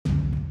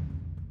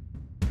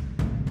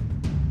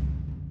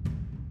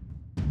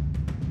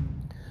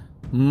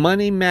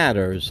Money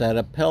matters at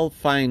Appel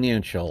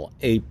Financial,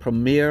 a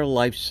premier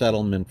life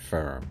settlement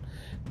firm.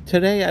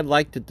 Today, I'd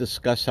like to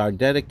discuss our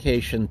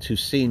dedication to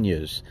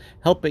seniors,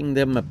 helping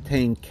them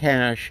obtain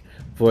cash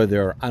for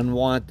their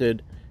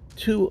unwanted,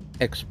 too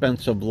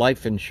expensive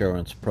life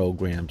insurance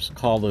programs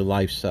called a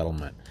life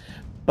settlement.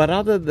 But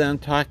other than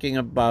talking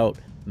about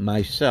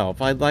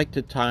myself, I'd like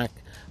to talk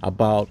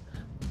about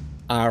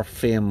our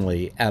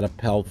family at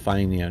Appel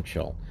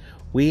Financial.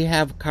 We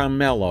have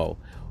Carmelo,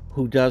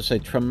 who does a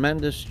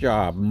tremendous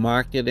job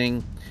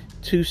marketing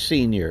to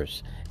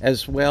seniors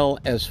as well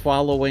as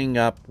following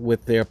up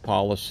with their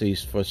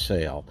policies for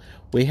sale.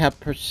 We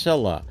have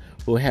Priscilla,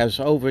 who has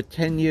over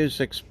 10 years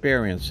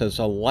experience as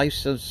a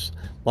licensed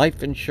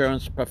life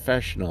insurance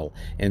professional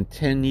and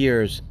 10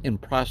 years in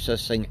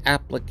processing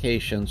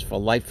applications for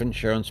life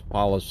insurance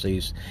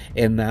policies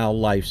and now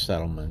life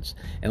settlements.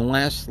 And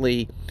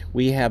lastly,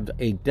 we have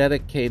a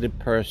dedicated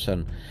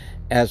person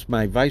as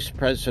my Vice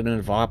President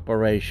of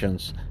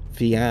Operations,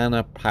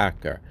 Fiona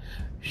Parker.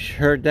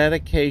 Her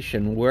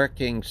dedication,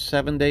 working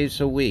 7 days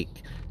a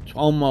week,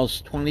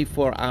 almost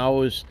 24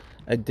 hours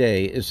a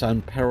day, is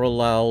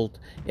unparalleled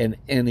in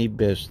any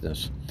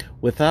business.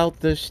 Without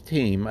this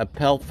team,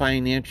 Appel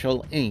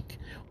Financial Inc.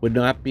 would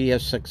not be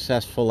as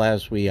successful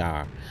as we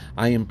are.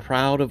 I am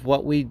proud of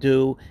what we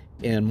do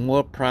and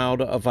more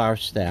proud of our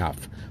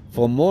staff.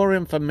 For more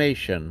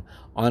information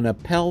on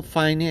Appel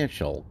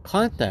Financial,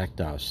 contact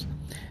us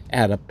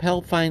at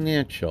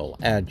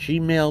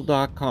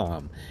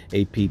appelfinancial@gmail.com,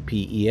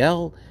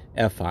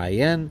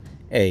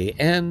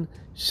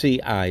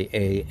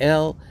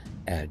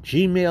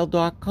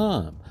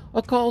 appelfinancial@gmail.com,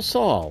 or call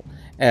Saul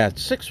at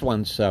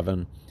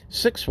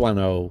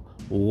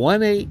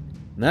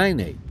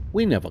 617-610-1898.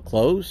 We never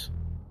close.